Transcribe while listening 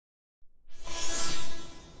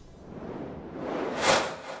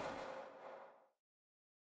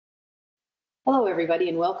Hello, everybody,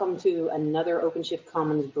 and welcome to another OpenShift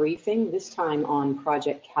Commons briefing, this time on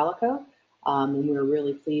Project Calico. And we're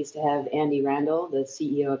really pleased to have Andy Randall, the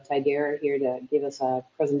CEO of Tigera, here to give us a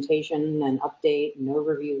presentation, an update, an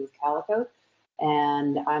overview of Calico.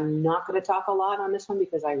 And I'm not going to talk a lot on this one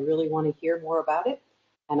because I really want to hear more about it.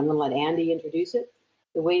 And I'm going to let Andy introduce it.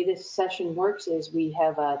 The way this session works is we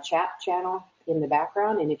have a chat channel in the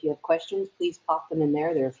background, and if you have questions, please pop them in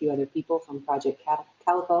there. There are a few other people from Project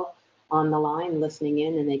Calico on the line listening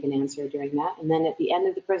in, and they can answer during that. And then at the end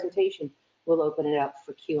of the presentation, we'll open it up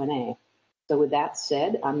for Q&A. So with that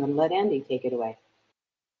said, I'm going to let Andy take it away.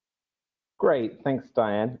 Great, thanks,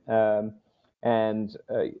 Diane. Welcome,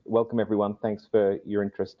 everyone. Thanks for your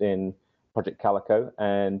interest in Project Calico.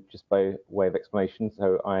 And just by way of explanation,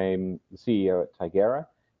 so I'm the CEO at Tigera,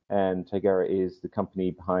 and Tigera is the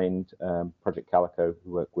company behind Project Calico,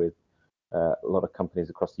 who work with a lot of companies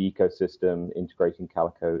across the ecosystem, integrating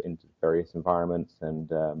Calico into various environments and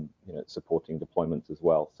supporting deployments as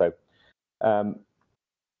well. So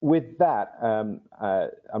with that,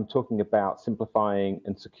 I'm talking about simplifying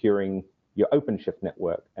and securing your OpenShift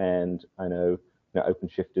network. And I know,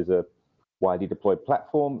 OpenShift is a widely deployed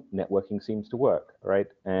platform. Networking seems to work, right?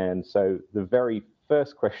 And so the very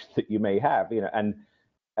first question that you may have,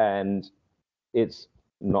 and it's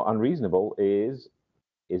not unreasonable, is,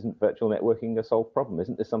 isn't virtual networking a solved problem?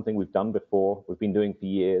 Isn't this something we've done before? We've been doing for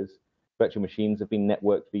years. Virtual machines have been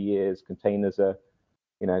networked for years. Containers are,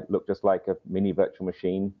 look just like a mini virtual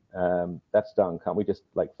machine. That's done. Can't we just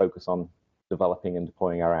focus on developing and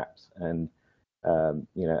deploying our apps? And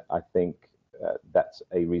I think that's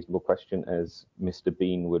a reasonable question, as Mr.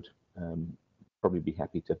 Bean would probably be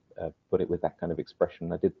happy to put it with that kind of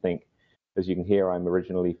expression. I did think, as you can hear, I'm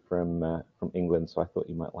originally from England, so I thought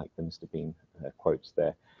you might like the Mr. Bean quotes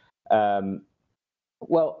there.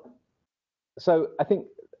 So I think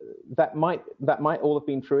that might all have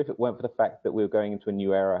been true if it weren't for the fact that we're going into a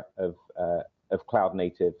new era of cloud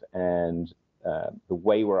native, and the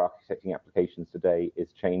way we're architecting applications today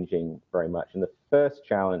is changing very much. And the first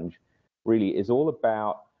challenge really is all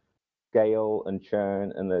about scale and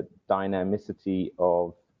churn and the dynamicity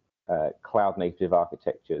of cloud native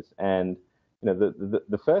architectures. And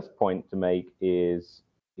the first point to make is,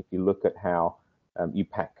 if you look at how you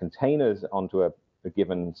pack containers onto a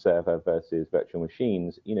given server versus virtual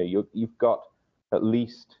machines, you've got at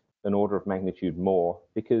least an order of magnitude more,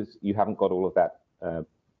 because you haven't got all of that per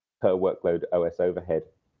workload OS overhead.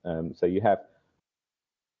 So you have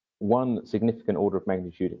one significant order of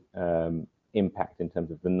magnitude impact in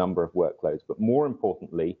terms of the number of workloads. But more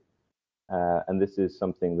importantly, and this is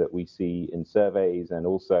something that we see in surveys, and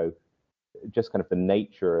also just kind of the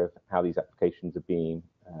nature of how these applications are being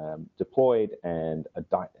deployed, and a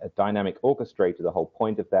dynamic orchestrator. The whole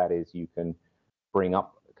point of that is you can bring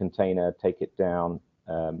up a container, take it down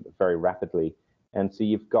very rapidly. And so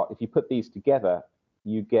you've got, if you put these together,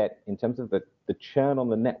 you get, in terms of the churn on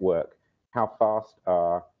the network, how fast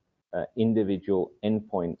are individual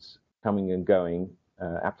endpoints coming and going,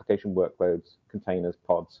 application workloads, containers,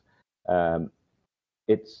 pods.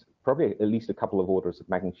 It's probably at least a couple of orders of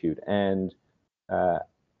magnitude. And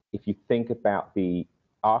if you think about the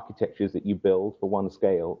architectures that you build for one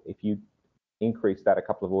scale, if you increase that a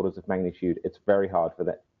couple of orders of magnitude, it's very hard for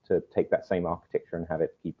that to take that same architecture and have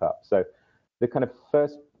it keep up. So the kind of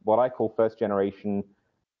first, what I call first generation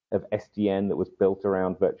of SDN that was built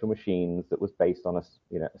around virtual machines, that was based on a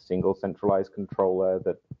single centralized controller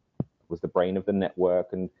that was the brain of the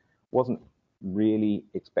network and wasn't really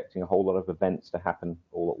expecting a whole lot of events to happen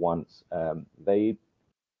all at once.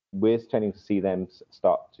 We're tending to see them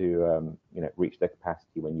start to reach their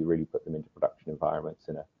capacity when you really put them into production environments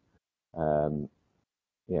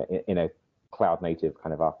in a cloud native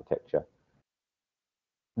kind of architecture.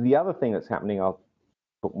 The other thing that's happening, I'll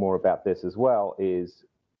talk more about this as well, is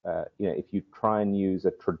if you try and use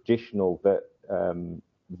a traditional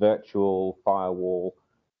virtual firewall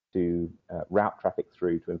to route traffic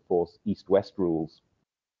through to enforce east-west rules,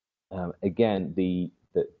 again, the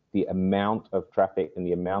amount of traffic and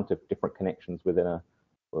the amount of different connections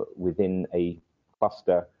within a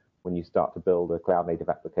cluster when you start to build a cloud-native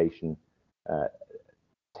application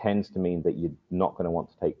tends to mean that you're not going to want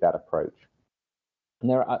to take that approach. And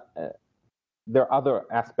there are other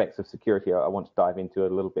aspects of security I want to dive into a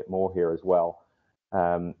little bit more here as well.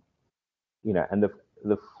 And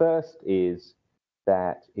the first is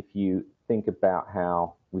that if you think about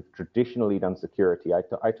how we've traditionally done security,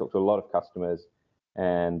 I talk to a lot of customers,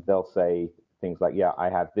 and they'll say things like, yeah, I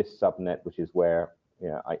have this subnet, which is where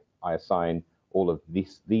I assign all of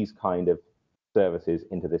these kind of services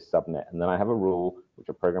into this subnet. And then I have a rule, which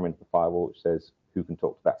I program into the firewall, which says who can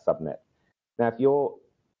talk to that subnet. Now, if you're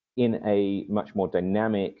in a much more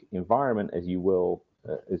dynamic environment, as you will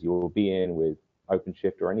be in with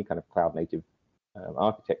OpenShift or any kind of cloud native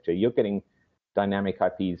architecture, you're getting dynamic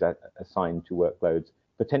IPs assigned to workloads,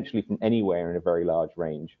 potentially from anywhere in a very large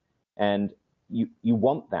range. And you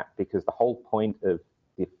want that, because the whole point of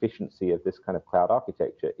the efficiency of this kind of cloud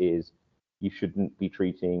architecture is you shouldn't be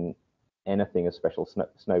treating anything as special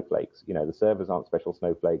snowflakes. You know, the servers aren't special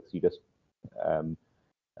snowflakes. You just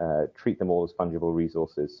treat them all as fungible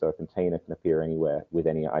resources, so a container can appear anywhere with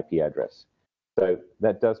any IP address. So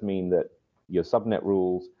that does mean that your subnet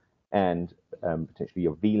rules and potentially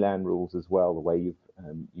your VLAN rules as well, the way you've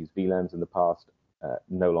used VLANs in the past,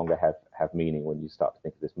 no longer have meaning when you start to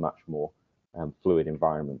think of this much more fluid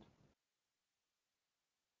environment.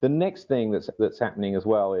 The next thing that's happening as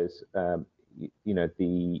well is you know,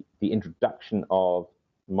 the introduction of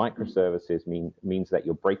microservices means that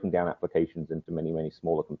you're breaking down applications into many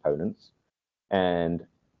smaller components, and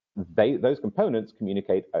those components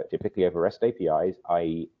communicate typically over REST APIs,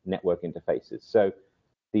 i.e. network interfaces. So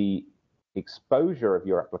the exposure of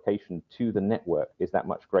your application to the network is that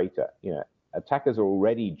much greater. You know, attackers are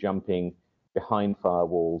already jumping behind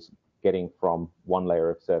firewalls, getting from one layer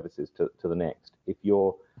of services to the next. If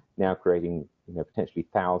you're now creating, you know, potentially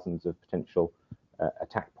thousands of potential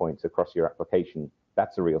attack points across your application,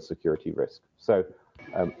 that's a real security risk. So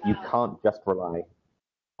you can't just rely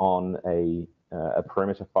on a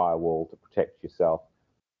perimeter firewall to protect yourself.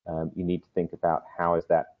 You need to think about how is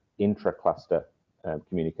that intra-cluster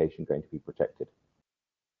communication going to be protected.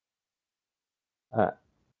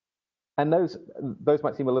 And those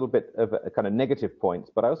might seem a little bit of a kind of negative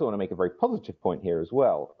points, but I also want to make a very positive point here as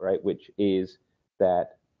well, right? Which is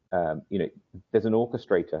that you know, there's an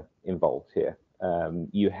orchestrator involved here.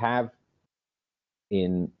 You have,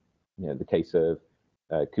 in the case of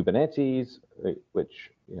Kubernetes,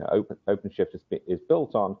 which OpenShift is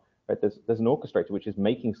built on, right? There's an orchestrator which is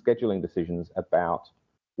making scheduling decisions about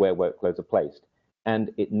where workloads are placed,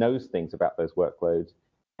 and it knows things about those workloads,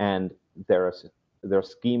 and there are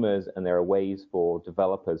schemas and there are ways for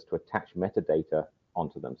developers to attach metadata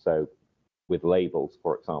onto them. So with labels,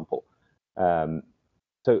 for example.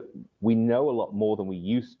 So we know a lot more than we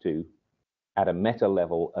used to at a meta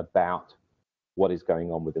level about what is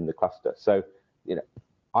going on within the cluster. So, you know,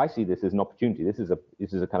 I see this as an opportunity. This is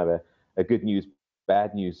a kind of a good news,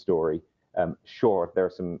 bad news story. Sure, there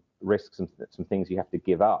are some risks and some things you have to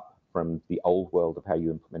give up from the old world of how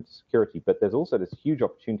you implement security, but there's also this huge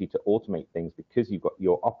opportunity to automate things because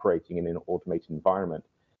you're operating in an automated environment.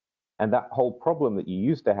 And that whole problem that you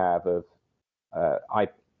used to have of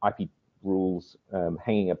IP rules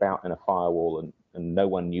hanging about in a firewall and no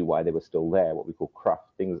one knew why they were still there, what we call CRUF,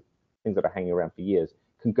 things that are hanging around for years,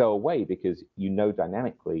 can go away because you know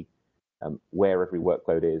dynamically where every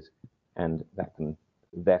workload is, and that can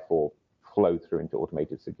therefore flow through into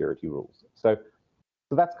automated security rules. So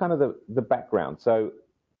that's kind of the background. So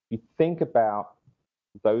you think about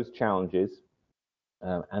those challenges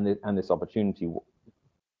and this opportunity.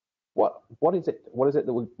 What is it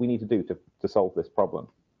that we need to do to solve this problem?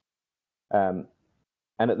 And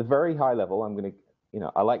at the very high level, I'm going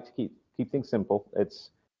to, I like to keep things simple.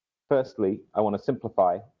 It's firstly, I want to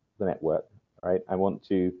simplify the network, right? I want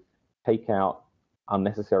to take out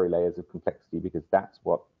unnecessary layers of complexity because that's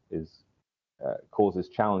what causes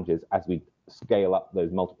challenges as we scale up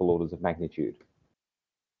those multiple orders of magnitude.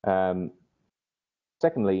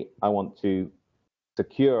 Secondly, I want to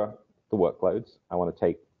secure the workloads. I want to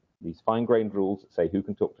take these fine-grained rules, say who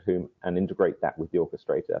can talk to whom, and integrate that with the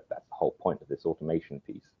orchestrator. That's the whole point of this automation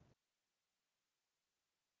piece.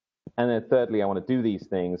 And then thirdly, I want to do these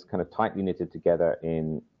things kind of tightly knitted together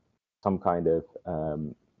in some kind of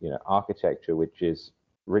architecture which is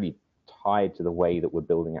really tied to the way that we're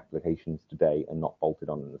building applications today and not bolted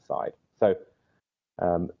on the side. So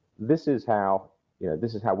this is how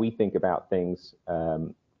we think about things,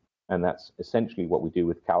 and that's essentially what we do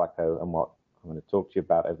with Calico and what I'm going to talk to you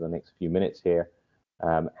about over the next few minutes here,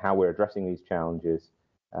 how we're addressing these challenges,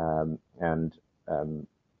 and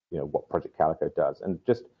what Project Calico does. And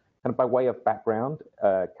just kind of by way of background,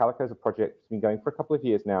 Calico is a project that's been going for a couple of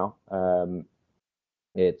years now.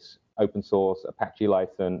 It's open source, Apache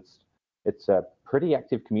licensed. It's a pretty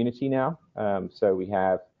active community now. So we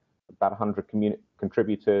have about 100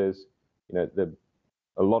 contributors.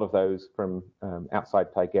 A lot of those from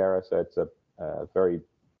outside Tigera. So it's a very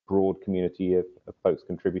broad community of folks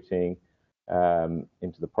contributing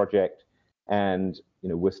into the project. And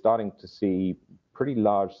we're starting to see pretty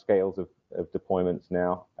large scales of deployments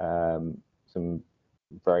now. Some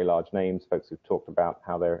very large names, folks who've talked about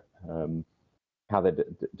how they're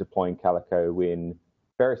deploying Calico in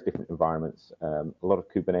various different environments, a lot of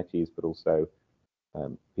Kubernetes, but also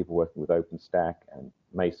people working with OpenStack and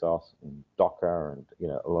Mesos and Docker, and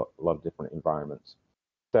a lot of different environments.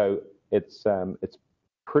 So it's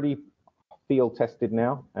pretty field tested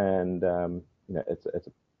now, and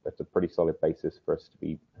it's a pretty solid basis for us to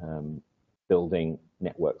be building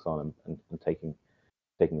networks on and taking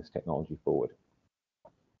this technology forward.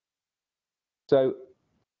 So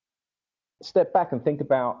step back and think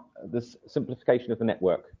about this simplification of the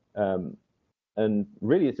network. And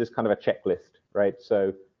really, it's just kind of a checklist, right?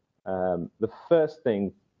 So the first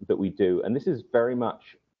thing that we do, and this is very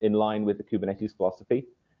much in line with the Kubernetes philosophy.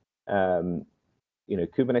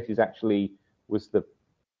 Kubernetes actually was the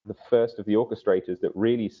first of the orchestrators that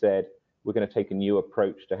really said we're going to take a new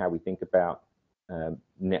approach to how we think about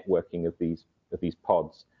networking of these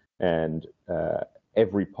pods, and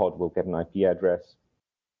every pod will get an IP address.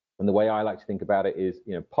 And the way I like to think about it is,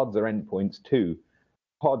 pods are endpoints too.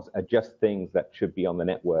 Pods are just things that should be on the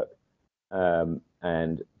network,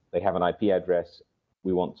 and they have an IP address.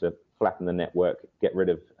 We want to flatten the network, get rid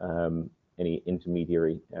of any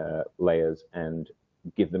intermediary layers, and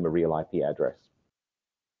give them a real IP address.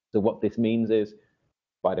 So what this means is,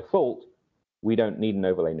 by default, we don't need an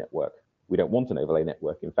overlay network. We don't want an overlay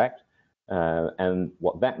network, in fact. And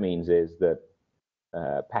what that means is that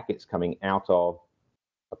packets coming out of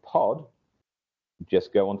a pod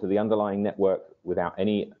just go onto the underlying network without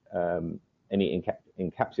any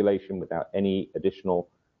encapsulation, without any additional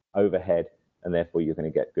overhead, and therefore you're going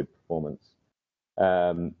to get good performance.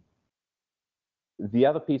 The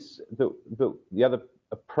other piece, the other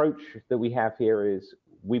approach that we have here is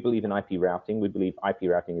we believe in IP routing. We believe IP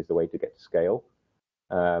routing is the way to get to scale.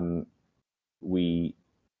 We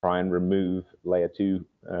try and remove layer 2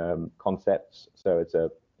 concepts. So it's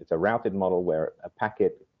a routed model where a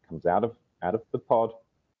packet comes out of the pod,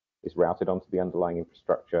 is routed onto the underlying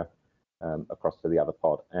infrastructure across to the other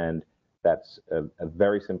pod, and that's a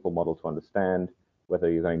very simple model to understand.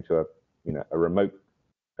 Whether you're going to a remote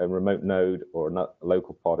node or a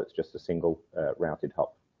local pod, it's just a single routed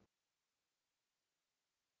hop.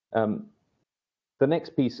 The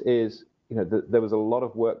next piece is, there was a lot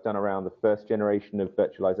of work done around the first generation of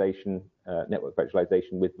virtualization, network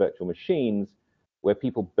virtualization with virtual machines, where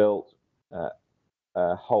people built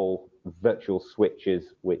whole virtual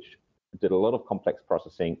switches which did a lot of complex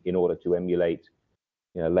processing in order to emulate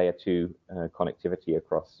layer 2 connectivity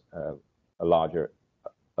across a larger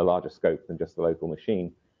scope than just the local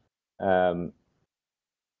machine.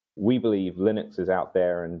 We believe Linux is out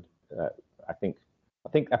there, and I think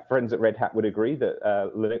our friends at Red Hat would agree that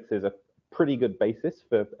Linux is a pretty good basis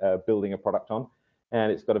for building a product on,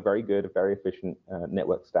 and it's got a very good, very efficient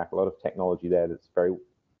network stack, a lot of technology there that's very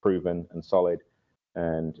proven and solid,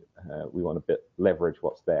 and we want to leverage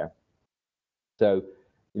what's there. So,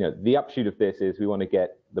 the upshoot of this is we want to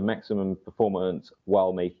get the maximum performance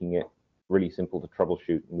while making it really simple to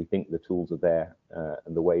troubleshoot, and we think the tools are there,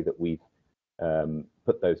 and the way that we've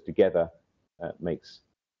put those together makes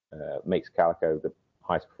Calico the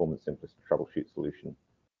highest performance, simplest to troubleshoot solution.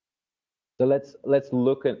 So let's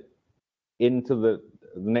look into the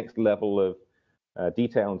next level of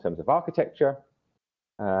detail in terms of architecture,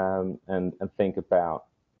 and think about,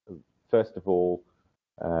 first of all,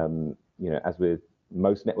 as with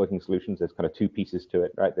most networking solutions, there's kind of two pieces to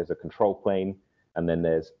it, right? There's a control plane, and then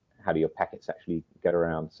there's how do your packets actually get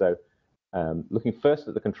around. So looking first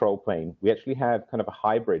at the control plane, we actually have kind of a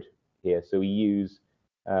hybrid here. So we use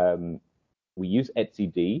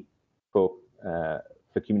etcd for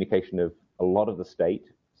communication of a lot of the state.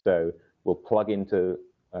 So we'll plug into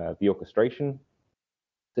the orchestration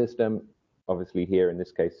system. Obviously here in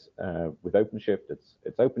this case with OpenShift,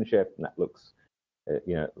 it's OpenShift, and that looks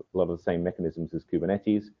a lot of the same mechanisms as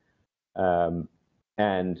Kubernetes.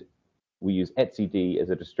 And we use etcd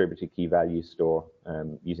as a distributed key value store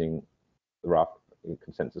using the Raft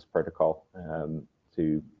consensus protocol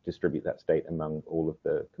to distribute that state among all of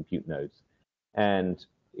the compute nodes. And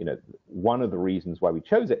one of the reasons why we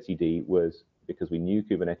chose etcd was because we knew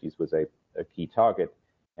Kubernetes was a key target,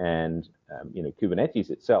 and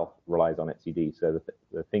Kubernetes itself relies on etcd. So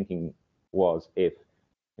the thinking was, if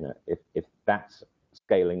that's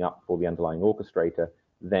scaling up for the underlying orchestrator,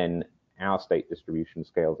 then our state distribution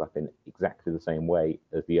scales up in exactly the same way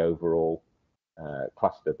as the overall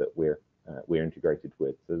cluster that we're integrated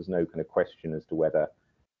with. So there's no kind of question as to whether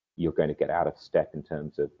you're going to get out of step in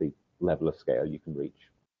terms of the level of scale you can reach.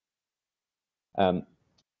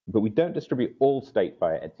 But we don't distribute all state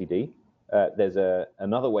via etcd. There's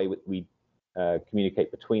another way we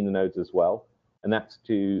communicate between the nodes as well, and that's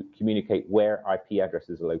to communicate where IP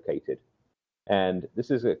addresses are located. And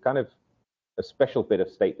this is a kind of special bit of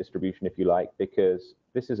state distribution, if you like, because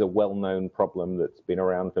this is a well-known problem that's been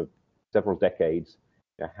around for several decades.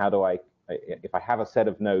 You know, how do I, if I have a set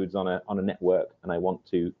of nodes on a network and I want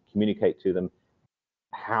to communicate to them,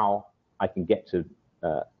 how I can get to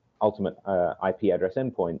ultimate IP address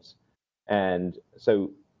endpoints. And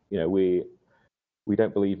so, you know, we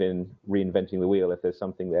don't believe in reinventing the wheel if there's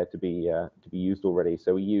something there to be used already.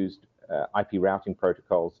 So we used IP routing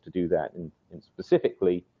protocols to do that, and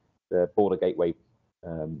specifically the Border Gateway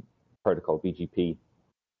Protocol, BGP,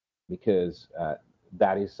 because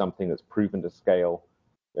that is something that's proven to scale,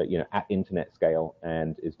 you know, at internet scale,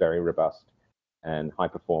 and is very robust and high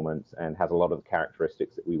performance and has a lot of the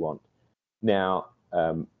characteristics that we want. Now,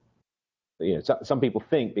 you know, some people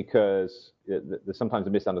think, because there's sometimes a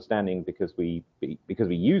misunderstanding, because we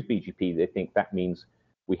use BGP, they think that means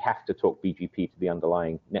we have to talk BGP to the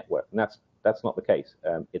underlying network, and that's not the case.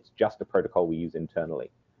 It's just a protocol we use internally.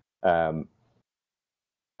 Having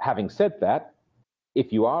said that,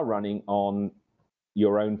 if you are running on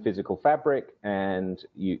your own physical fabric and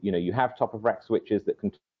you have top of rack switches that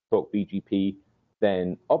can talk BGP,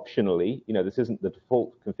 then optionally, you know, this isn't the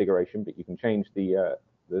default configuration, but you can change the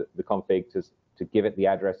config to give it the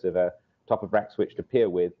address of a top of rack switch to peer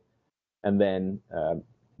with, and then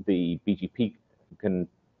the BGP can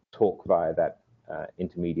talk via that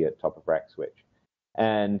intermediate top of rack switch.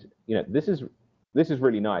 And you know, this is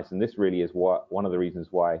really nice, and this really is one of the reasons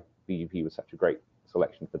why BGP was such a great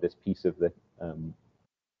selection for this piece of the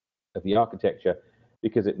architecture,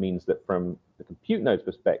 because it means that from the compute node's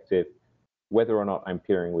perspective, whether or not I'm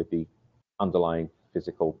peering with the underlying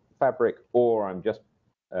physical fabric or I'm just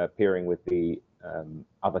peering with the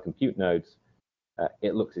other compute nodes,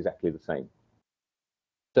 it looks exactly the same.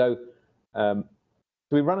 So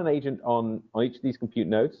we run an agent on each of these compute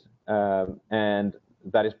nodes, and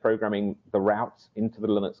that is programming the routes into the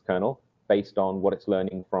Linux kernel based on what it's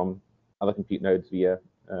learning from other compute nodes via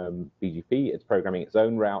BGP. It's programming its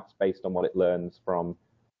own routes based on what it learns from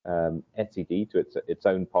etcd to its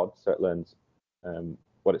own pods, so it learns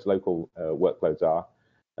what its local workloads are.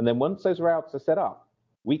 And then once those routes are set up,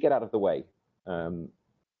 we get out of the way.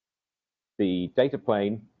 The data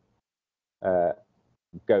plane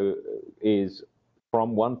is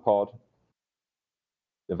from one pod.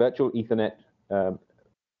 The virtual Ethernet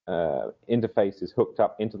interface is hooked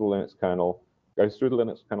up into the Linux kernel, goes through the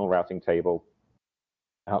Linux kernel routing table,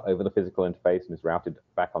 out over the physical interface, and is routed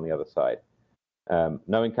back on the other side. No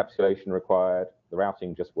encapsulation required. The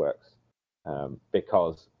routing just works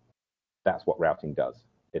because that's what routing does.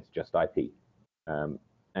 It's just IP.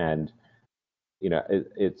 And you know,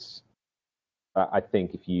 I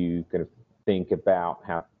think if you kind of think about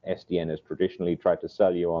how SDN has traditionally tried to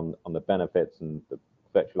sell you on the benefits and the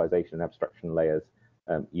virtualization and abstraction layers,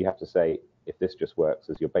 you have to say, if this just works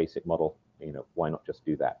as your basic model, you know, why not just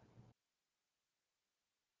do that?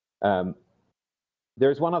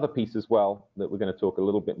 There's one other piece as well that we're going to talk a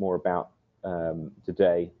little bit more about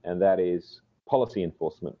today, and that is policy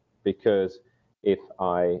enforcement. Because if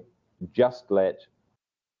I just let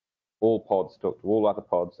all pods talk to all other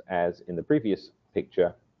pods, as in the previous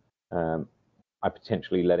picture, I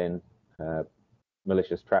potentially let in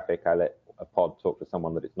malicious traffic. I let a pod talk to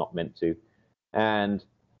someone that it's not meant to. And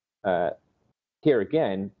here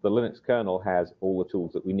again, the Linux kernel has all the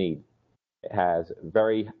tools that we need. It has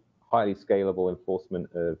very highly scalable enforcement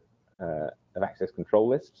of access control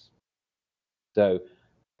lists. So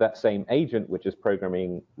that same agent, which is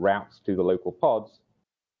programming routes to the local pods,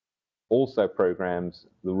 also programs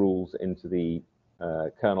the rules into the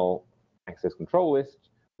kernel access control list,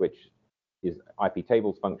 which is IP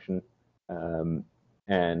tables function.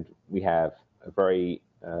 And we have a very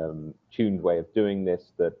tuned way of doing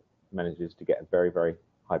this that manages to get a very, very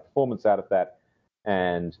high performance out of that.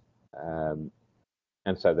 And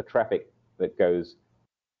so the traffic that goes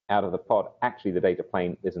out of the pod, actually the data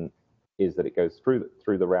plane is that it goes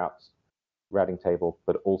through the routing table,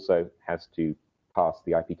 but also has to pass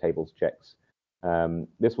the IP tables checks.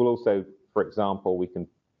 This will also, for example, we can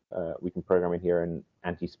program in here an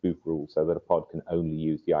anti-spoof rule so that a pod can only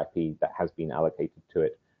use the IP that has been allocated to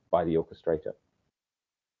it by the orchestrator.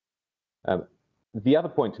 The other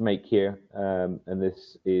point to make here, and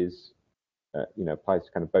this is, you know, applies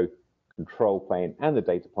to kind of both control plane and the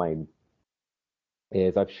data plane,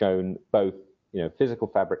 is I've shown both, you know, physical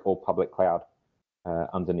fabric or public cloud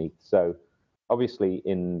underneath. So obviously,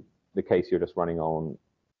 in the case you're just running on,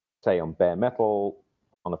 say, on bare metal,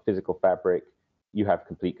 on a physical fabric, you have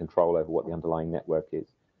complete control over what the underlying network is.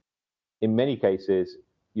 In many cases,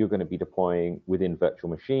 you're going to be deploying within virtual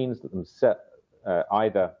machines that them set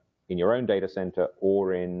either in your own data center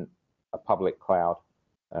or in a public cloud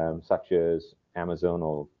such as Amazon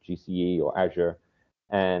or GCE or Azure,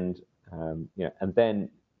 and and then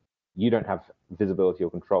you don't have visibility or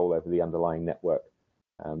control over the underlying network.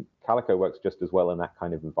 Calico works just as well in that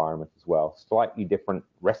kind of environment as well. Slightly different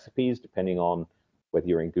recipes depending on whether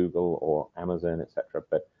you're in Google or Amazon, etc.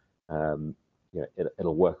 But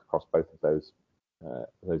it'll work across both of those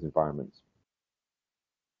environments.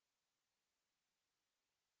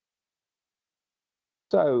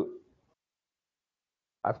 So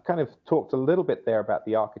I've kind of talked a little bit there about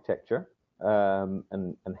the architecture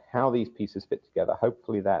and how these pieces fit together.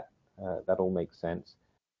 Hopefully that all makes sense.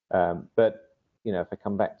 But if I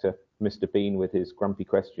come back to Mr. Bean with his grumpy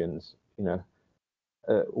questions,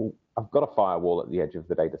 I've got a firewall at the edge of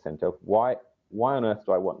the data center. Why on earth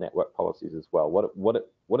do I want network policies as well?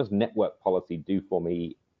 What does network policy do for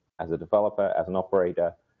me as a developer, as an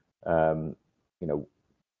operator?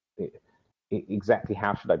 Exactly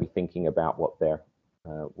how should I be thinking about what they're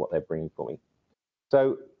bringing for me?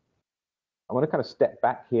 So I want to kind of step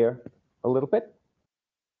back here a little bit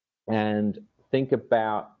and think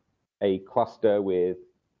about a cluster with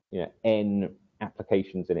n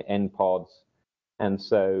applications in it, n pods. And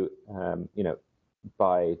so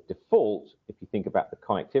by default, if you think about the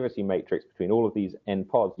connectivity matrix between all of these n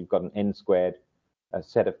pods, you've got an n squared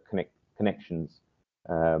set of connections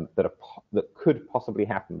that could possibly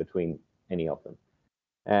happen between any of them.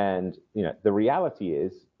 And the reality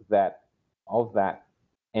is that of that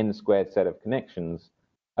n squared set of connections,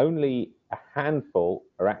 only a handful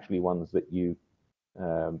are actually ones that you're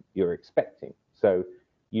expecting. So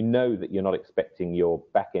that you're not expecting your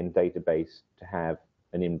backend database to have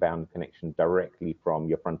an inbound connection directly from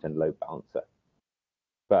your front-end load balancer.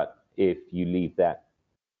 But if you leave the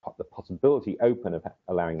possibility open of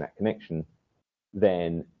allowing that connection,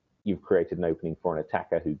 then you've created an opening for an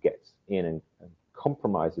attacker who gets in and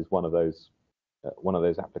compromises one of those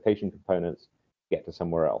application components, get to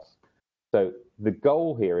somewhere else. So the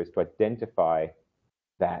goal here is to identify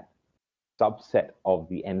that subset of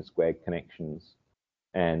the n squared connections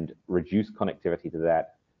and reduce connectivity to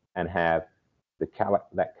that, and have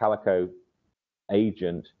that Calico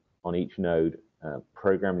agent on each node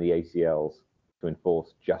program the ACLs to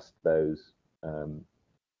enforce just those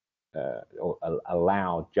or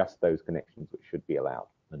allow just those connections which should be allowed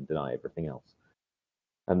and deny everything else.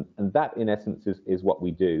 And that, in essence, is what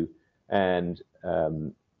we do. And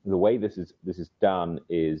the way this is done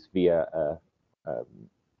is via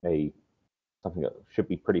something that should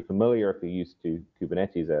be pretty familiar if you're used to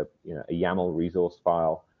Kubernetes, a YAML resource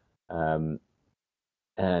file, and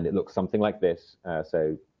it looks something like this.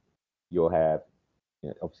 So you'll have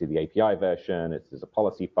obviously the API version. There's a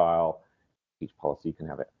policy file. Each policy can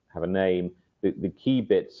have a name. The key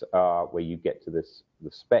bits are where you get to the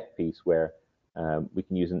spec piece where we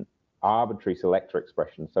can use an arbitrary selector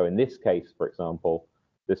expression. So in this case, for example,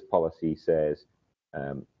 this policy says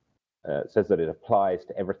that it applies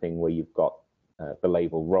to everything where you've got the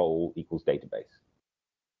label role equals database.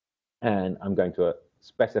 And I'm going to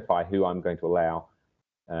specify who I'm going to allow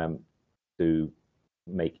to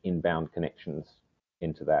make inbound connections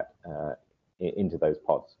into those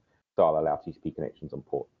pods. So I'll allow TCP connections on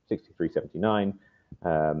port 6379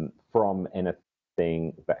 from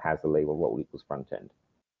anything that has the label role equals front end.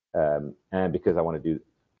 And because I want to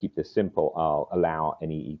keep this simple, I'll allow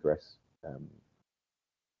any egress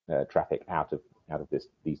traffic out of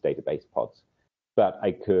these database pods. But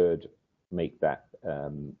I could make that a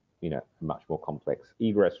much more complex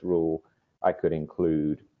egress rule. I could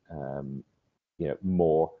include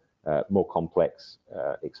more complex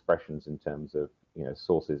expressions in terms of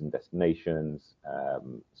sources and destinations,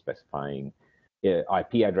 specifying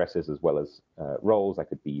IP addresses as well as roles. I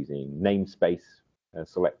could be using namespace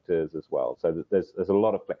selectors as well. So there's a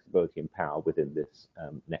lot of flexibility and power within this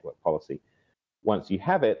network policy. Once you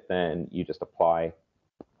have it, then you just apply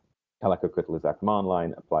Calico CRTL as our command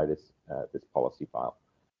line, apply this policy file.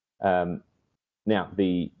 Now,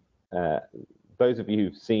 those of you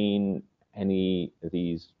who've seen any of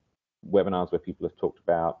these webinars where people have talked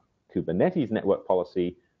about Kubernetes network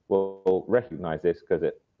policy will recognize this because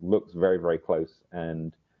it looks very, very close.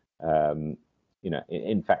 And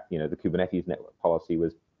in fact, the Kubernetes network policy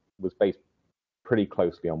was based pretty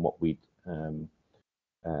closely on what we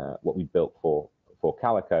built for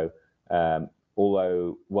Calico.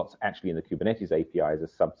 Although what's actually in the Kubernetes API is a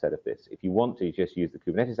subset of this. If you want to just use the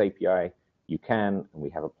Kubernetes API, you can, and we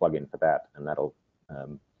have a plugin for that, and that'll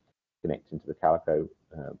connect into the Calico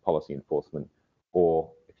policy enforcement. Or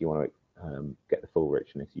if you want to get the full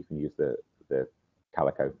richness, you can use the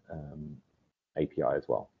Calico API as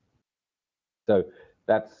well. So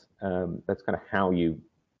that's kind of how you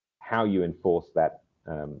enforce that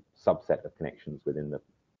subset of connections within the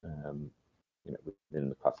within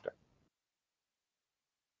the cluster.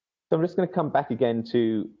 So I'm just going to come back again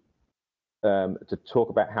to talk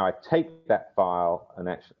about how I take that file and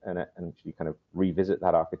actually kind of revisit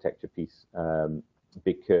that architecture piece,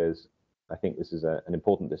 because I think this is an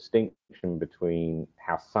important distinction between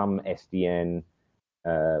how some SDN,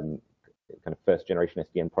 kind of first generation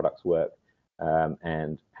SDN products work,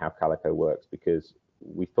 and how Calico works, because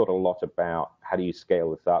we thought a lot about how do you scale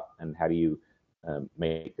this up and how do you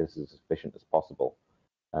make this as efficient as possible,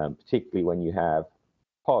 particularly when you have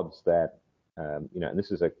pods that, and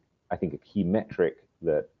this is I think a key metric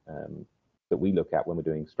that that we look at when we're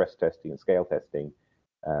doing stress testing and scale testing,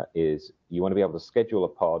 is you want to be able to schedule a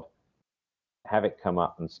pod, have it come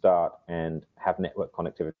up and start, and have network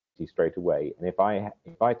connectivity straight away. And if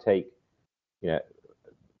I take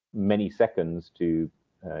many seconds to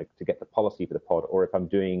get the policy for the pod, or if I'm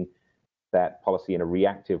doing that policy in a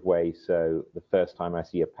reactive way, so the first time I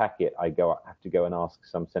see a packet, I have to go and ask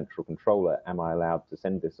some central controller, am I allowed to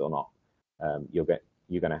send this or not? You're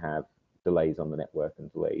going to have delays on the network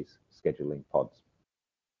and delays scheduling pods.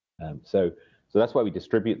 So that's why we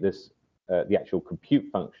distribute this, the actual compute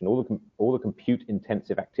function. All the compute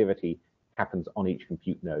intensive activity happens on each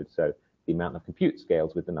compute node. So the amount of compute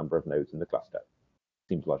scales with the number of nodes in the cluster.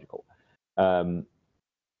 Seems logical.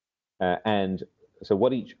 And so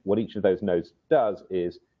what each of those nodes does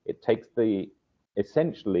is it takes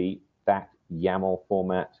essentially that YAML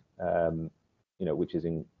format, which is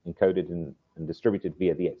encoded and distributed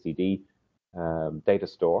via the etcd data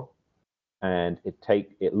store, and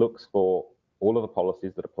it looks for all of the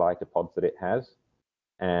policies that apply to pods that it has,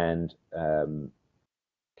 and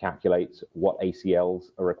calculates what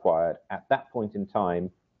ACLs are required at that point in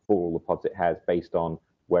time for all the pods it has, based on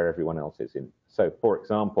where everyone else is in. So, for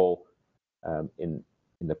example, in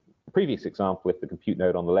the previous example, if the compute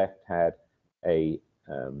node on the left had a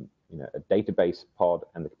database pod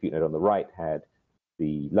and the compute node on the right had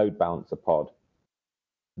the load balancer pod,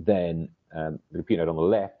 then the compute node on the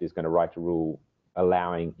left is going to write a rule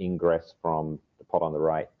allowing ingress from the pod on the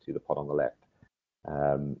right to the pod on the left,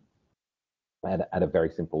 at a very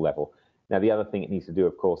simple level. Now, the other thing it needs to do,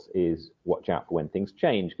 of course, is watch out for when things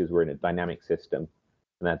change, because we're in a dynamic system,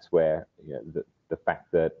 and that's where the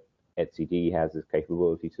fact that etcd has this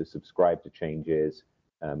capability to subscribe to changes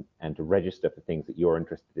and to register for things that you're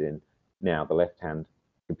interested in. Now, the left-hand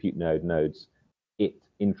compute node knows it's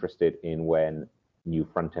interested in when new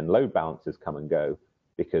front-end load balancers come and go,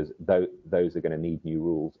 because those are going to need new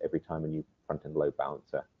rules every time a new front-end load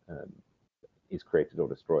balancer is created or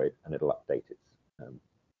destroyed, and it'll update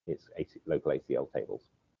its local ACL tables.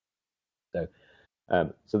 So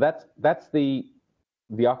that's the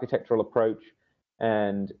architectural approach,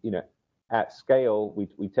 and at scale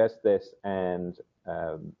we test this, and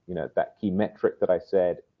that key metric that I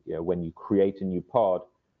said, when you create a new pod,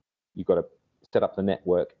 you've got to set up the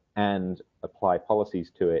network and apply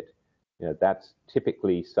policies to it. That's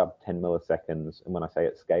typically sub 10 milliseconds, and when I say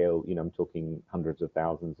at scale, I'm talking hundreds of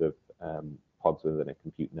thousands of pods within a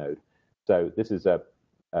compute node. So this is a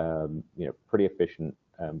pretty efficient,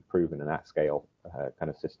 proven, and at scale kind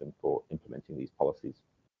of system for implementing these policies.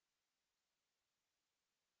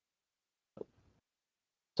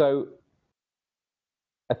 So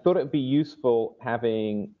I thought it would be useful,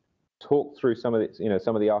 having talked through some of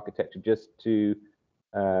the architecture, just to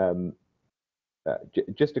kind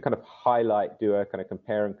of highlight, do a kind of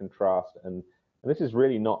compare and contrast. And this is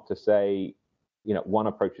really not to say one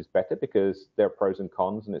approach is better, because there are pros and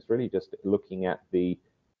cons, and it's really just looking at the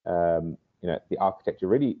architecture,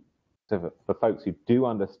 really for folks who do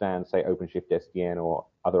understand, say, OpenShift SDN or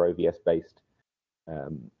other OVS-based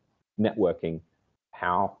networking,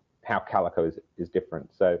 how Calico is different.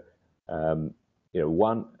 So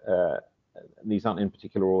these aren't in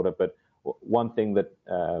particular order, but one thing that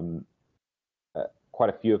quite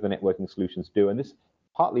a few of the networking solutions do, and this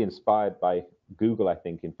partly inspired by Google, I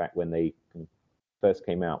think, in fact, when they first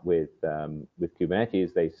came out with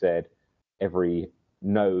Kubernetes, they said every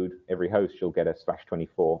node, every host shall get a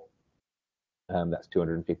 /24. That's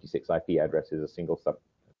 256 IP addresses, a single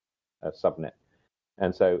subnet.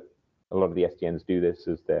 And so a lot of the SDNs do this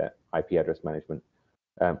as their IP address management.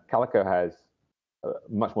 Calico has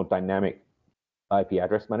much more dynamic IP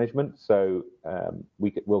address management. So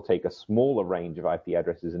we'll take a smaller range of IP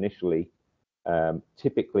addresses initially,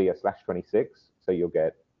 typically a /26. So you'll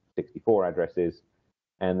get 64 addresses.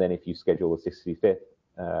 And then if you schedule the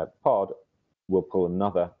 65th pod, we'll pull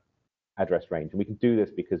another address range. And we can do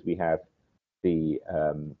this because we have the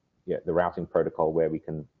routing protocol, where we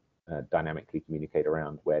can dynamically communicate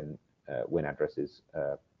around when addresses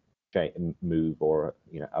move or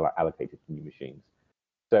allocated to new machines.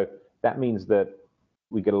 So that means that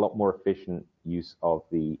we get a lot more efficient use of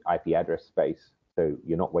the IP address space. So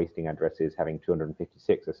you're not wasting addresses having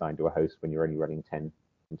 256 assigned to a host when you're only running 10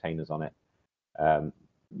 containers on it.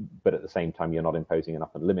 But at the same time, you're not imposing an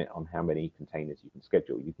upper limit on how many containers you can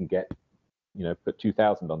schedule. You can get, put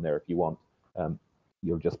 2,000 on there if you want.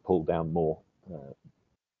 You'll just pull down more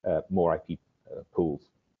IP pools.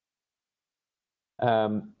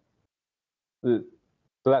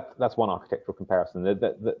 So that's one architectural comparison.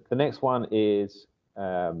 The next one is,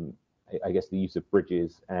 I guess, the use of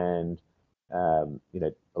bridges, and a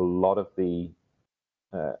lot of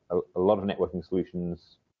networking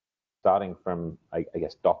solutions, starting from I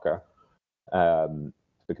guess Docker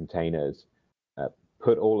for containers,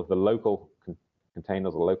 put all of the local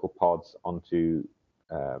containers or local pods onto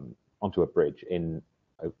a bridge. In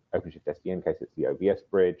OpenShift SDN case, it's the OVS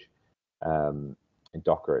bridge. In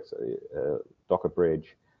Docker, it's a Docker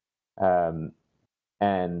bridge.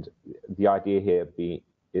 And the idea here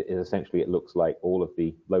is essentially it looks like all of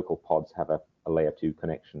the local pods have a layer 2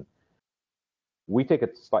 connection. We take a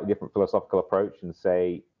slightly different philosophical approach and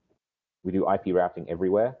say we do IP routing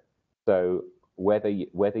everywhere. So whether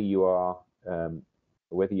you're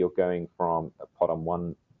going from a pod on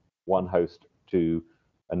one host to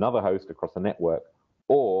another host across the network,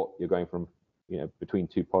 or you're going from between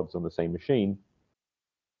 2 pods on the same machine,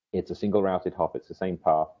 it's a single routed hop. It's the same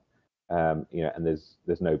path, and there's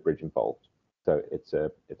no bridge involved. So it's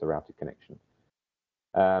a routed connection.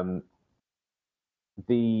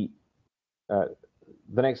 The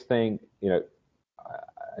next thing,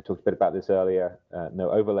 I talked a bit about this earlier.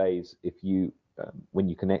 No overlays. If you when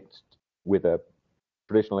you connect with a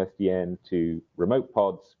traditional SDN to remote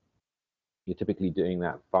pods, you're typically doing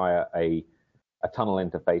that via a tunnel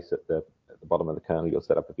interface at the bottom of the kernel. You'll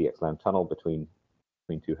set up a VXLAN tunnel between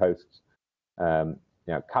 2 hosts.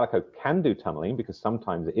 Calico can do tunneling because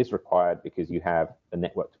sometimes it is required because you have a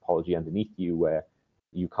network topology underneath you where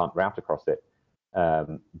you can't route across it.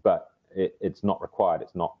 But it's not required.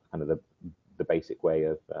 It's not kind of the basic way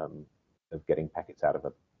of getting packets out of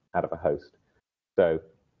a host. So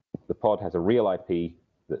the pod has a real IP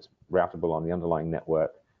that's routable on the underlying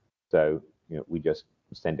network. So we just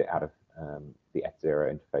send it out of the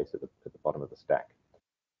X0 interface at the bottom of the stack.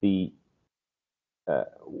 The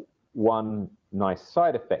one nice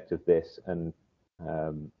side effect of this, and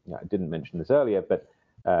I didn't mention this earlier, but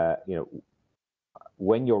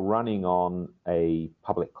when you're running on a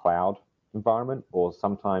public cloud environment, or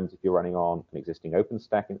sometimes if you're running on an existing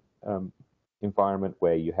OpenStack environment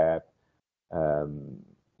where you have,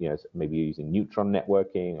 maybe you're using Neutron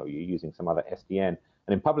networking or you're using some other SDN,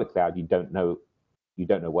 and in public cloud you don't know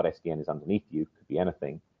what SDN is underneath you. Could be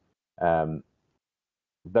anything.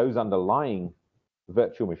 Those underlying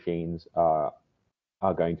virtual machines are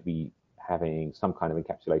going to be having some kind of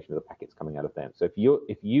encapsulation of the packets coming out of them. So if you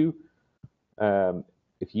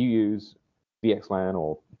use VXLAN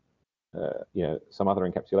or some other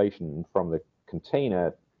encapsulation from the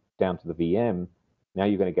container down to the VM, now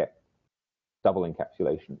you're going to get double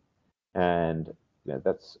encapsulation, and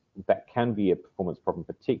that can be a performance problem,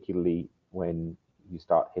 particularly when you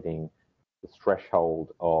start hitting the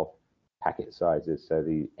threshold of packet sizes. So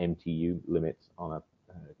the MTU limits on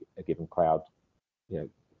a given cloud, in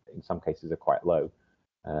some cases are quite low,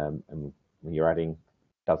 and when you're adding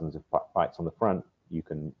dozens of bytes on the front, you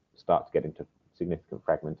can start to get into significant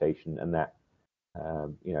fragmentation, and that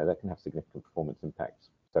that can have significant performance impacts.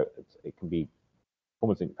 So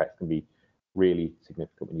performance impacts can be really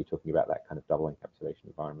significant when you're talking about that kind of double encapsulation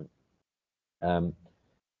environment.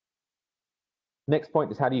 Next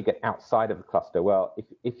point is, how do you get outside of the cluster? Well,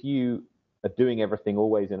 if you are doing everything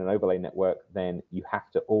always in an overlay network, then you have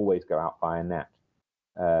to always go out via NAT.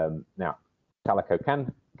 Now, Calico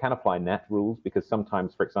can apply NAT rules because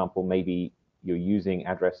sometimes, for example, maybe you're using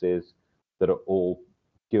addresses that are all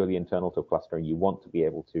purely internal to a cluster, and you want to be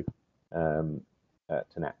able to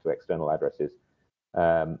NAT to external addresses.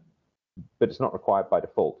 But it's not required by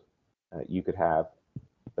default. You could have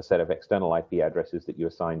a set of external IP addresses that you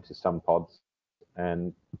assign to some pods,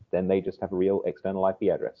 and then they just have a real external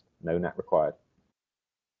IP address. No NAT required.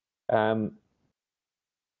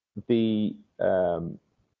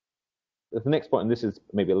 The next point, and this is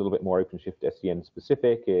maybe a little bit more OpenShift SDN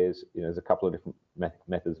specific, is there's a couple of different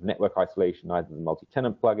methods of network isolation, either the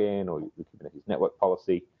multi-tenant plugin or the Kubernetes network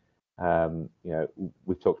policy.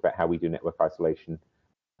 We've talked about how we do network isolation.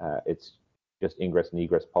 It's just ingress and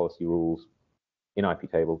egress policy rules in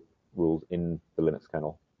IP table rules in the Linux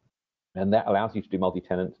kernel, and that allows you to do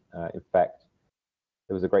multi-tenant. In fact,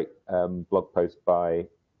 there was a great blog post by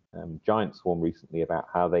Giant Swarm recently about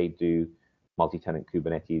how they do multi-tenant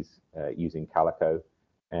Kubernetes using Calico,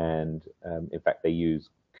 and in fact they use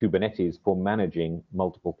Kubernetes for managing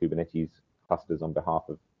multiple Kubernetes clusters on behalf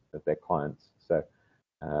of their clients. So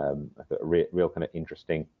I thought a real kind of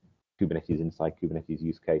interesting Kubernetes inside Kubernetes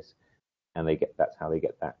use case, and that's how they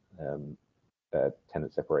get that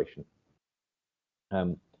tenant separation.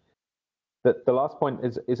 The last point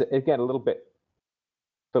is again a little bit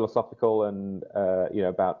philosophical, and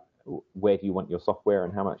about where do you want your software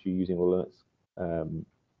and how much you're using the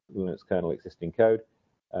Linux kernel existing code.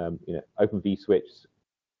 Open vSwitch,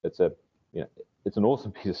 it's an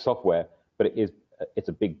awesome piece of software, but it's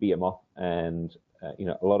a big behemoth, and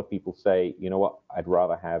a lot of people say, you know what, I'd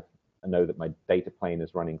rather know that my data plane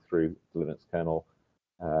is running through the Linux kernel,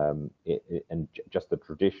 and just the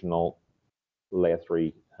traditional layer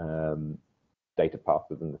 3 data path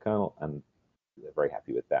within the kernel, and they're very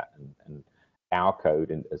happy with that. And our code,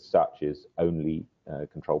 as such, is only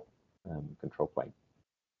control plane.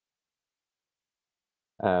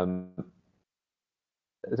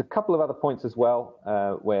 There's a couple of other points as well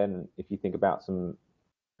if you think about some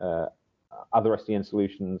other SDN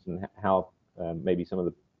solutions and how maybe some of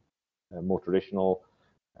the more traditional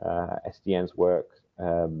SDNs work.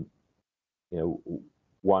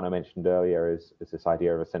 One I mentioned earlier is this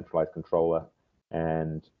idea of a centralized controller,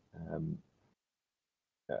 and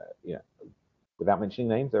without mentioning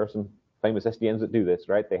names, there are some famous SDNs that do this,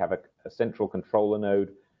 right? They have a central controller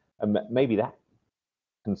node, and maybe that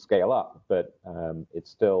can scale up, but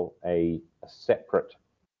it's still a separate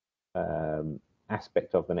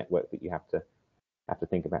aspect of the network that you have to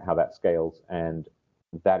think about how that scales, and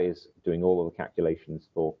that is doing all of the calculations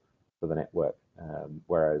for the network,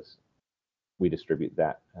 whereas we distribute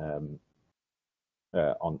that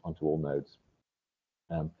onto all nodes.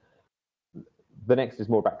 The next is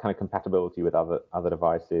more about kind of compatibility with other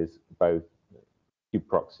devices, both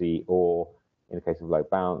kubeproxy or, in the case of load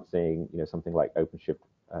balancing, something like OpenShift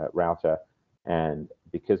router. And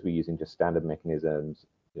because we're using just standard mechanisms,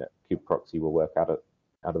 kubeproxy will work out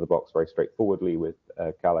of the box very straightforwardly with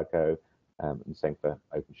Calico, and same for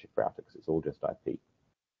OpenShift router because it's all just IP.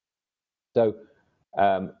 So,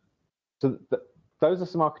 those are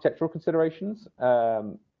some architectural considerations.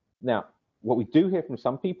 Now, what we do hear from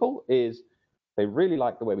some people is they really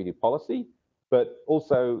like the way we do policy, but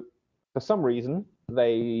also for some reason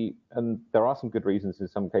and there are some good reasons in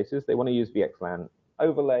some cases, they want to use VXLAN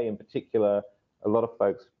overlay. In particular, a lot of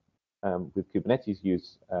folks with Kubernetes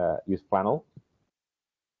use Flannel,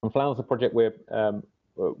 and Flannel is a project we're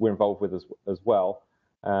involved with as well.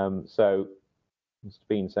 So, Mr.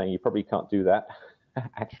 Bean saying you probably can't do that.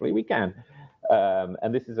 Actually, we can,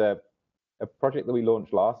 and this is a project that we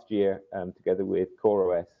launched last year together with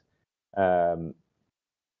CoreOS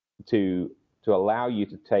to allow you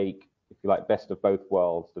to take, if you like, best of both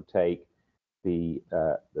worlds, to take the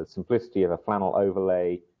simplicity of a Flannel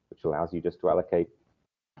overlay, which allows you just to allocate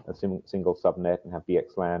a single subnet and have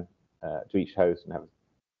VXLAN to each host and have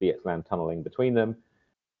VXLAN tunneling between them,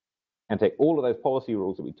 and take all of those policy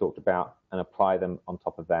rules that we talked about and apply them on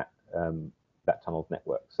top of that tunneled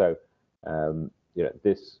network. So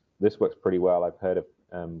this works pretty well. I've heard of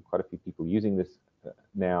quite a few people using this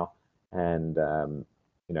now, and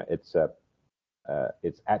it's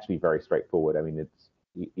actually very straightforward. I mean,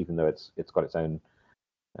 even though it's got its own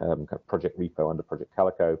kind of project repo under Project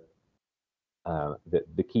Calico,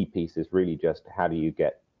 the key piece is really just how do you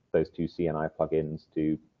get those two CNI plugins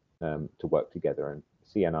to work together. And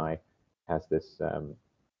CNI has this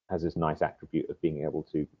nice attribute of being able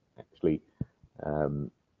to actually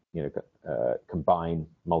combine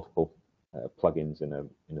multiple plugins in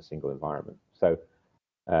a single environment. So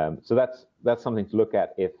that's something to look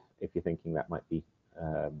at if you're thinking that might be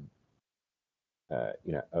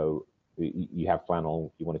you have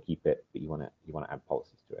Flannel, you want to keep it, but you want to add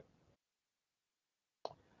policies to it.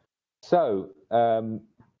 So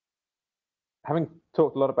having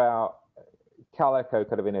talked a lot about Calico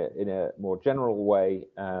kind of in a more general way,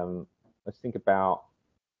 let's think about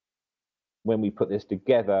when we put this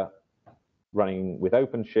together running with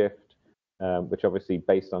OpenShift, which obviously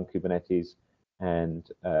based on Kubernetes. And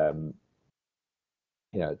to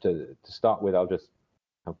start with, I'll just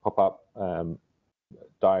pop up a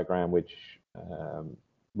diagram which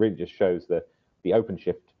really just shows the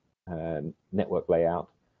OpenShift network layout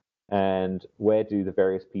and where do the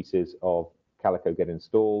various pieces of Calico get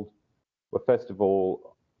installed. Well, first of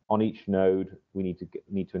all, on each node, we need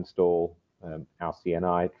to install our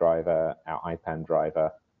CNI driver, our IPAN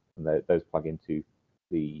driver, and those plug into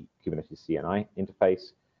the Kubernetes CNI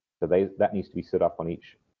interface. So that needs to be set up on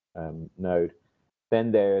each node.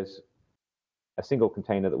 Then there's a single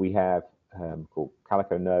container that we have called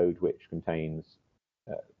Calico node, which contains,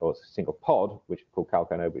 or it's a single pod, which is called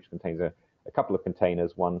Calico node, which contains a couple of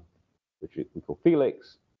containers, one which we call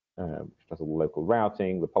Felix, which does all the local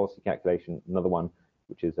routing, the policy calculation, another one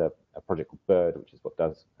which is a project called Bird, which is what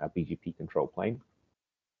does our BGP control plane.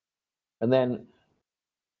 And then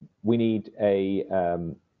we need a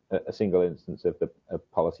single instance of the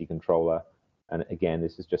policy controller. And again,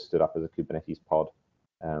 this is just stood up as a Kubernetes pod,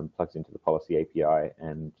 plugs into the policy API,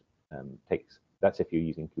 and that's if you're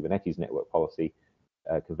using Kubernetes network policy,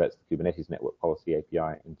 converts the Kubernetes network policy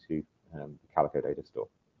API into the Calico data store.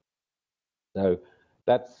 So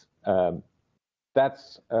that's how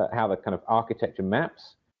the kind of architecture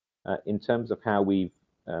maps. In terms of how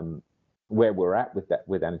where we're at with that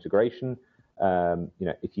integration.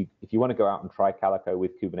 If you want to go out and try Calico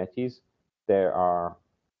with Kubernetes, there are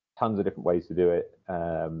tons of different ways to do it.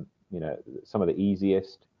 Some of the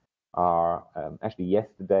easiest are actually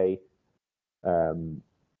yesterday. Heptio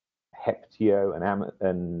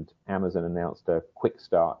and Amazon announced a quick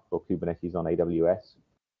start for Kubernetes on AWS,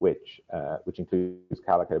 which includes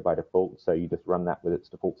Calico by default. So you just run that with its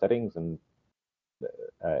default settings, and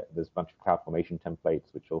there's a bunch of CloudFormation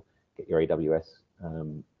templates which will get your AWS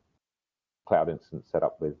cloud instance set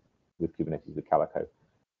up with Kubernetes with Calico.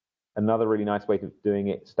 Another really nice way of doing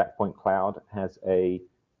it, StackPoint Cloud has a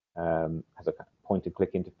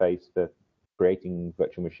point-and-click interface for creating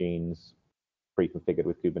virtual machines pre-configured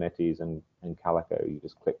with Kubernetes and Calico. You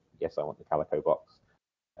just click, yes, I want the Calico box,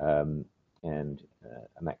 and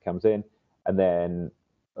that comes in. And then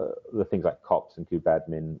the things like COPS and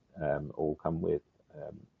kubadmin all come with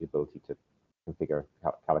the ability to configure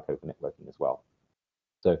Calico for networking as well.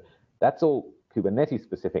 So that's all Kubernetes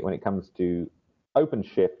specific. When it comes to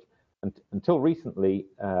OpenShift, until recently,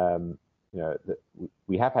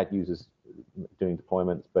 we have had users doing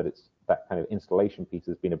deployments, but it's that kind of installation piece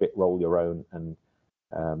has been a bit roll your own, and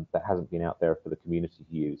that hasn't been out there for the community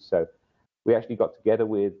to use. So we actually got together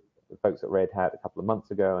with the folks at Red Hat a couple of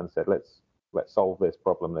months ago and said, let's solve this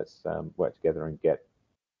problem. Let's work together and get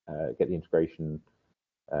the integration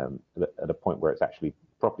at a point where it's actually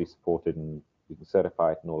properly supported and we can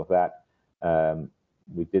certify it and all of that.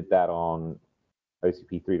 We did that on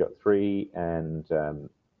OCP 3.3 and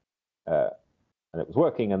it was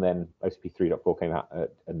working, and then OCP 3.4 came out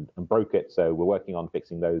and broke it. So we're working on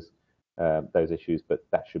fixing those issues, but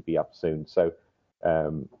that should be up soon. So I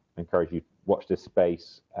encourage you to watch this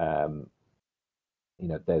space. There's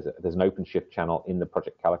an OpenShift channel in the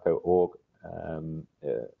Project Calico org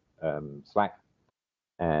Slack,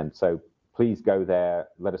 and so please go there.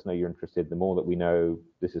 Let us know you're interested. The more that we know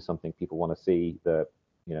this is something people want to see, the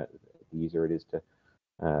easier it is to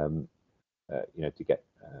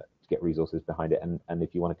get resources behind it. And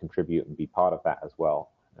if you want to contribute and be part of that as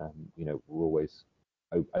well, we're always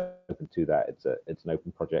open to that. It's an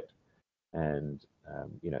open project, and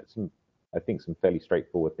I think some fairly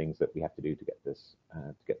straightforward things that we have to do to get this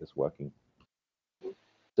working.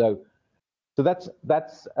 So that's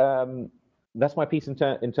my piece in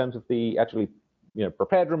terms of the actually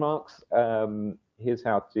prepared remarks. Here's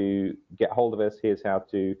how to get hold of us. Here's how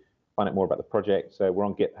to find out more about the project. So we're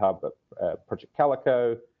on GitHub at Project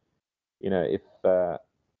Calico.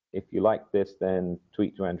 If you like this, then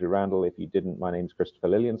tweet to Andrew Randall. If you didn't, my name's Christopher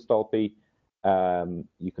Lilienstolpe.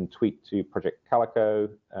 You can tweet to Project Calico,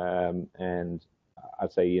 and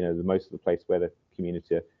I'd say the most of the place where the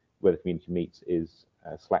community meets is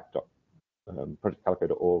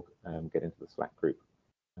slack.projectcalico.org. Get into the Slack group.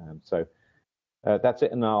 So that's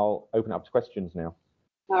it, and I'll open up to questions now.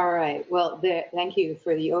 All right. Well, thank you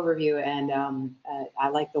for the overview, and I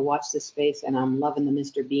like the watch this space, and I'm loving the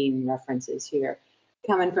Mr. Bean references here.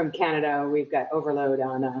 Coming from Canada, we've got overload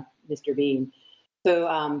on Mr. Bean. So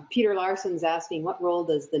Peter Larson's asking, what role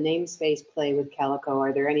does the namespace play with Calico?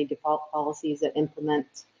 Are there any default policies that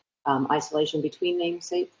implement isolation between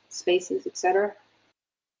namespaces, et cetera?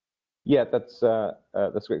 Yeah, that's a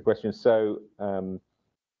great question. So the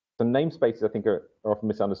namespaces, I think, are often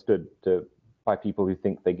misunderstood by people who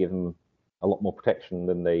think they give them a lot more protection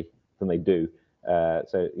than they do.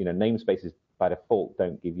 So namespaces by default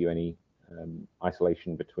don't give you any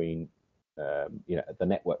isolation between at the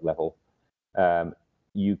network level.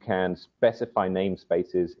 You can specify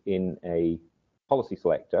namespaces in a policy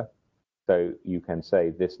selector. So you can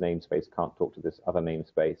say this namespace can't talk to this other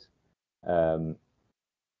namespace,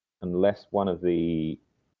 unless one of the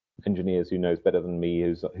engineers who knows better than me,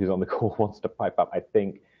 who's on the call, wants to pipe up. I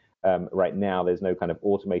think right now there's no kind of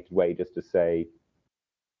automated way just to say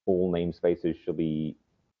all namespaces should be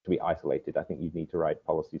isolated. I think you'd need to write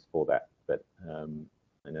policies for that. But I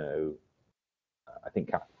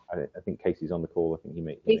I think Casey's on the call. I think you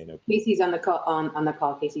may know. Casey's on the call. On the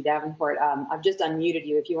call, Casey Davenport. I've just unmuted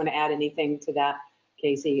you. If you want to add anything to that,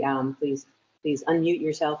 Casey, please unmute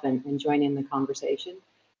yourself and join in the conversation.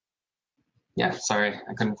 Yeah, sorry,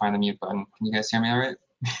 I couldn't find the mute button. Can you guys hear me all right?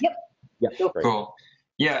 Yep. Yeah. Cool.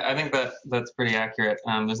 Yeah, I think that's pretty accurate.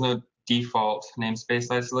 There's no default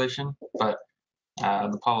namespace isolation, but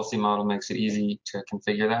the policy model makes it easy to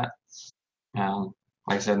configure that.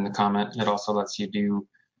 Like I said in the comment, it also lets you do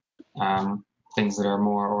things that are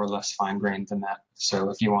more or less fine-grained than that. So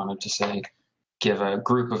if you wanted to, say, give a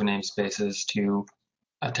group of namespaces to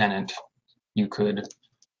a tenant, you could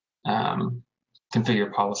configure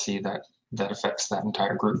a policy that affects that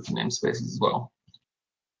entire group of namespaces as well.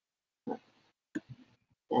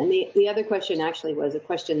 And the other question actually was a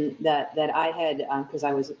question that I had, because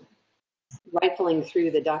I was rifling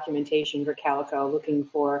through the documentation for Calico, looking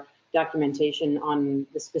for documentation on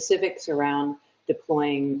the specifics around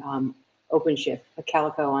deploying OpenShift, a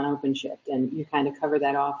Calico on OpenShift. And you kind of covered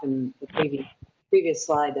that off in the previous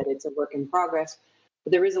slide, that it's a work in progress.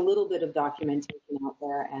 But there is a little bit of documentation out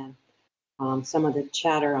there, and some of the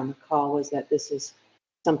chatter on the call was that this is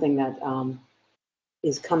something that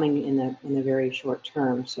is coming in the very short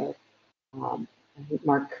term. So I think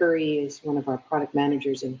Mark Curry is one of our product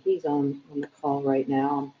managers, and he's on the call right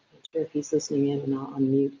now. I'm not sure if he's listening in, and I'll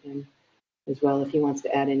unmute him as well if he wants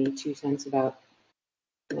to add any 2 cents about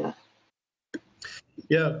that.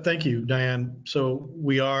 Yeah, thank you, Diane. So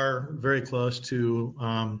we are very close to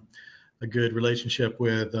a good relationship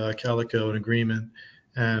with Calico and agreement,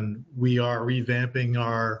 and we are revamping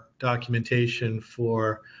our documentation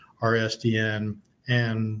for our SDN,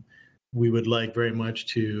 and we would like very much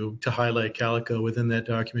to highlight Calico within that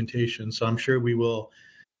documentation. So I'm sure we will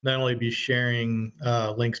not only be sharing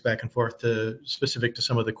links back and forth specific to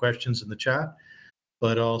some of the questions in the chat,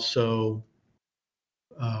 but also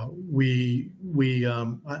I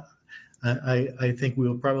think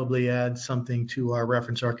we'll probably add something to our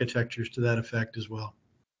reference architectures to that effect as well.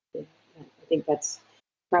 I think that's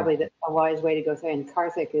probably a wise way to go through. And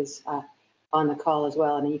Karthik is on the call as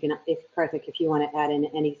well. And you can, Karthik, if you want to add in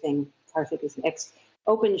anything, Karthik is an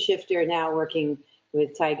ex-OpenShifter now working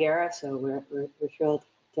with Tigera, so we're thrilled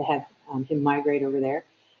to have him migrate over there.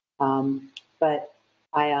 But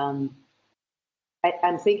I'm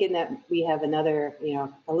thinking that we have another,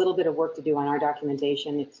 a little bit of work to do on our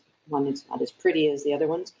documentation. It's not as pretty as the other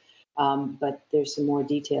ones, but there's some more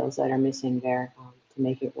details that are missing there to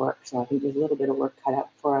make it work. So I think there's a little bit of work cut out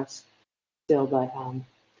for us still. But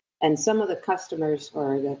and some of the customers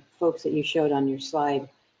or the folks that you showed on your slide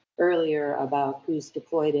earlier about who's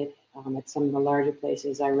deployed it at some of the larger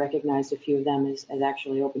places, I recognized a few of them as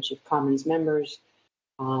actually OpenShift Commons members,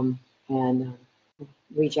 and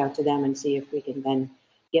reach out to them and see if we can then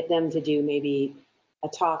get them to do maybe a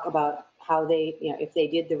talk about how they, if they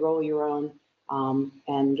did the roll your own,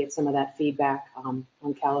 and get some of that feedback on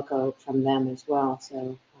Calico from them as well.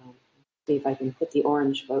 So see if I can put the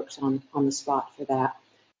orange folks on the spot for that.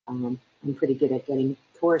 I'm pretty good at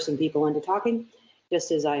coercing people into talking,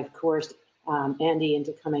 just as I've coerced Andy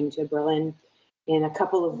into coming to Berlin in a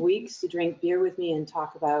couple of weeks to drink beer with me and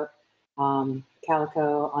talk about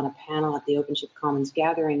Calico on a panel at the OpenShift Commons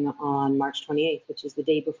gathering on March 28th, which is the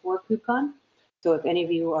day before KubeCon. So if any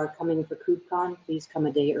of you are coming for KubeCon, please come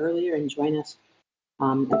a day earlier and join us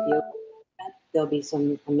at the event. There'll be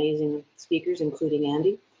some amazing speakers, including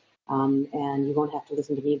Andy, and you won't have to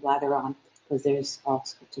listen to me blather on, because there's all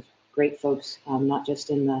sorts of great folks, not just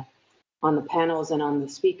on the panels and on the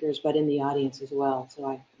speakers, but in the audience as well. So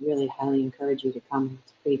I really highly encourage you to come.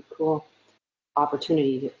 It's a pretty cool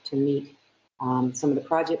opportunity to meet some of the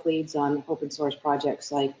project leads on open source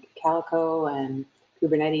projects like Calico and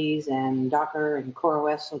Kubernetes and Docker, and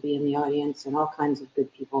CoreOS will be in the audience, and all kinds of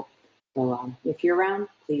good people. So if you're around,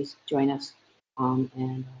 please join us, and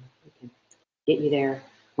we can get you there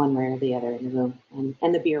one way or the other in the room.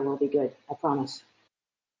 And the beer will be good, I promise.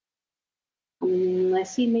 Let's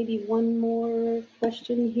see, maybe one more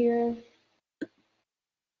question here.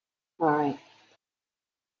 All right.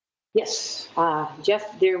 Yes,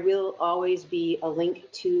 Jeff, there will always be a link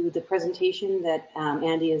to the presentation that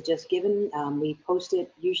Andy has just given. We post it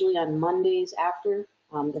usually on Mondays after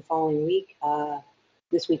the following week.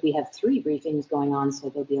 This week we have 3 briefings going on, so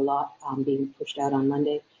there'll be a lot being pushed out on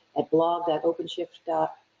Monday at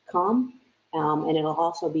blog.openshift.com, and it'll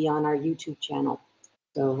also be on our YouTube channel.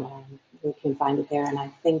 So you can find it there, and I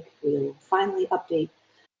think we'll finally update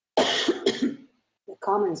the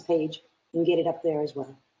Commons page and get it up there as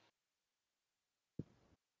well.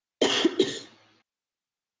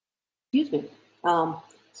 Excuse me.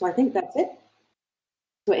 So I think that's it.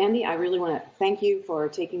 So Andy, I really want to thank you for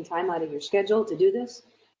taking time out of your schedule to do this.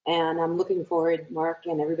 And I'm looking forward, Mark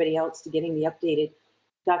and everybody else, to getting the updated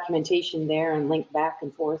documentation there and link back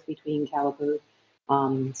and forth between Calico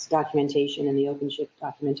documentation and the OpenShift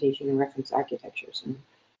documentation and reference architectures. And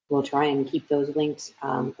we'll try and keep those links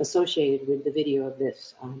associated with the video of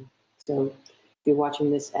this. So if you're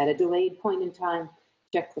watching this at a delayed point in time,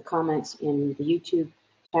 check the comments in the YouTube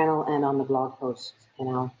channel and on the blog posts, and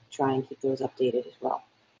I'll try and keep those updated as well.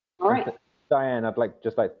 All right. Diane, I'd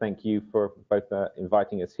just like to thank you for both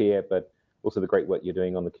inviting us here, but also the great work you're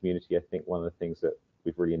doing on the community. I think one of the things that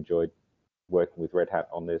we've really enjoyed working with Red Hat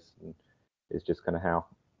on this is just kind of how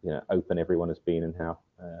open everyone has been and how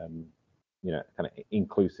kind of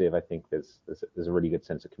inclusive. I think there's a really good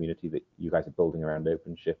sense of community that you guys are building around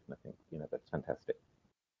OpenShift, and I think that's fantastic.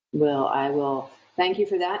 Well, I will thank you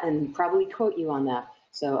for that and probably quote you on that.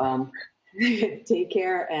 So take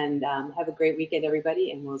care and have a great weekend,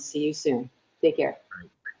 everybody, and we'll see you soon. Take care.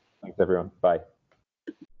 Thanks, everyone. Bye.